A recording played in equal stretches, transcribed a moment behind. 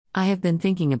I have been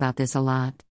thinking about this a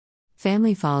lot.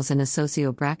 Family falls in a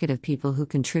socio-bracket of people who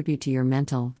contribute to your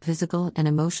mental, physical, and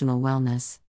emotional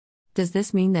wellness. Does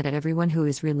this mean that everyone who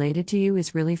is related to you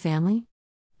is really family?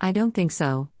 I don't think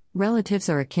so. Relatives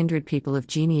are a kindred people of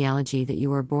genealogy that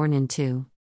you are born into.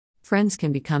 Friends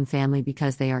can become family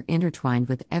because they are intertwined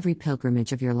with every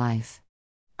pilgrimage of your life.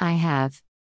 I have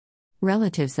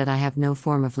relatives that I have no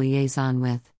form of liaison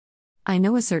with. I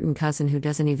know a certain cousin who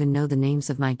doesn't even know the names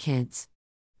of my kids.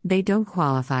 They don't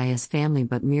qualify as family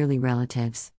but merely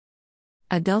relatives.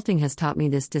 Adulting has taught me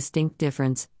this distinct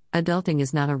difference. Adulting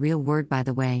is not a real word, by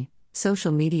the way.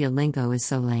 Social media lingo is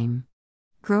so lame.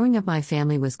 Growing up, my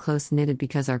family was close-knitted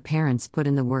because our parents put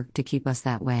in the work to keep us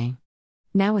that way.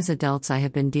 Now as adults, I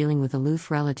have been dealing with aloof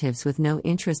relatives with no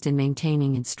interest in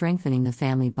maintaining and strengthening the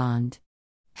family bond.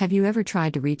 Have you ever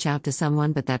tried to reach out to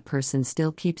someone but that person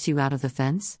still keeps you out of the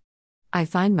fence? I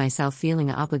find myself feeling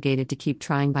obligated to keep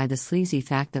trying by the sleazy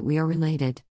fact that we are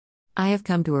related. I have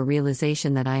come to a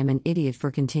realization that I am an idiot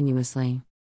for continuously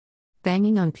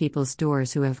banging on people's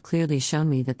doors who have clearly shown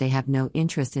me that they have no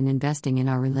interest in investing in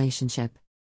our relationship.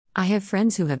 I have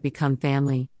friends who have become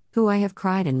family, who I have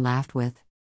cried and laughed with.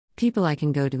 People I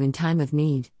can go to in time of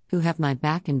need, who have my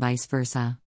back and vice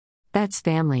versa. That's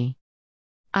family.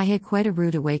 I had quite a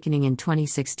rude awakening in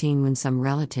 2016 when some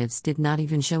relatives did not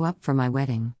even show up for my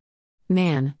wedding.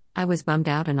 Man, I was bummed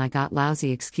out and I got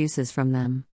lousy excuses from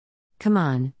them. Come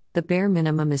on, the bare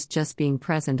minimum is just being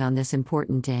present on this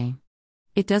important day.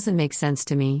 It doesn't make sense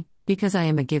to me, because I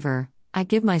am a giver, I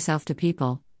give myself to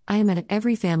people, I am at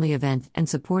every family event and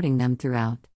supporting them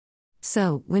throughout.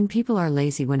 So, when people are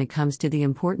lazy when it comes to the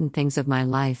important things of my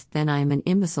life, then I am an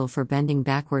imbecile for bending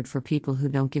backward for people who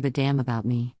don't give a damn about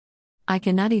me. I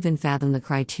cannot even fathom the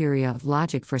criteria of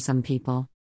logic for some people.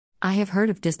 I have heard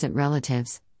of distant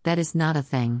relatives. That is not a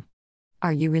thing.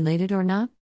 Are you related or not?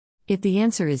 If the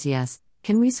answer is yes,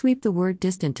 can we sweep the word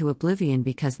distant to oblivion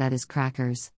because that is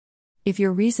crackers? If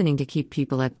you're reasoning to keep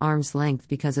people at arm's length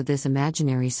because of this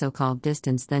imaginary so-called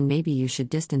distance, then maybe you should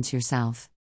distance yourself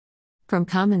from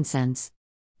common sense.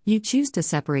 You choose to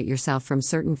separate yourself from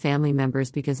certain family members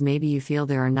because maybe you feel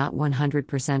they are not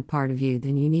 100% part of you,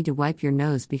 then you need to wipe your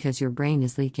nose because your brain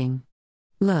is leaking.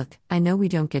 Look, I know we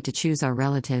don't get to choose our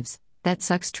relatives. That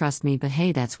sucks, trust me, but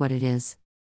hey, that's what it is.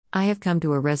 I have come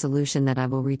to a resolution that I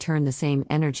will return the same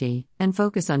energy and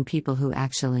focus on people who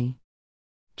actually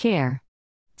care.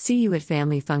 See you at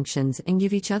family functions and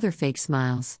give each other fake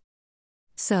smiles.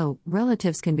 So,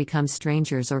 relatives can become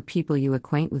strangers or people you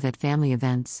acquaint with at family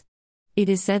events. It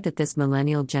is said that this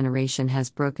millennial generation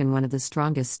has broken one of the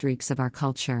strongest streaks of our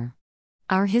culture.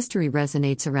 Our history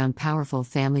resonates around powerful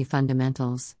family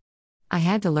fundamentals. I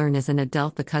had to learn as an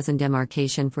adult the cousin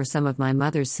demarcation for some of my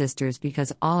mother's sisters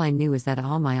because all I knew is that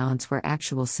all my aunts were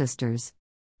actual sisters.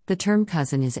 The term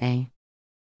cousin is a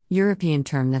European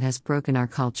term that has broken our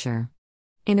culture.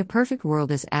 In a perfect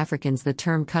world as Africans, the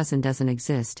term cousin doesn't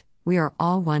exist. We are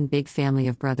all one big family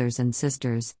of brothers and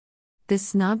sisters. This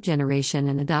snob generation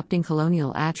and adopting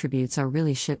colonial attributes are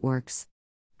really shitworks.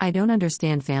 I don't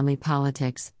understand family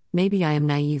politics. Maybe I am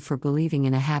naive for believing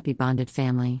in a happy bonded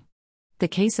family. The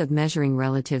case of measuring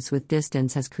relatives with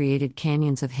distance has created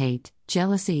canyons of hate,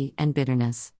 jealousy, and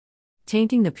bitterness,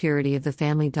 tainting the purity of the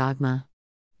family dogma.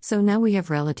 So now we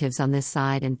have relatives on this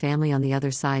side and family on the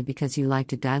other side because you like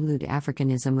to dilute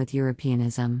Africanism with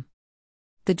Europeanism.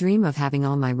 The dream of having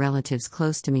all my relatives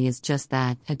close to me is just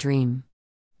that, a dream.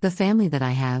 The family that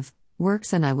I have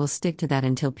works, and I will stick to that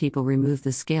until people remove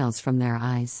the scales from their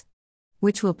eyes.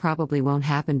 Which will probably won't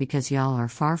happen because y'all are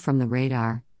far from the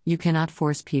radar. You cannot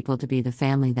force people to be the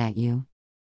family that you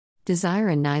desire,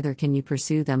 and neither can you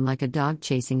pursue them like a dog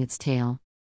chasing its tail.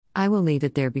 I will leave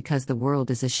it there because the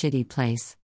world is a shitty place.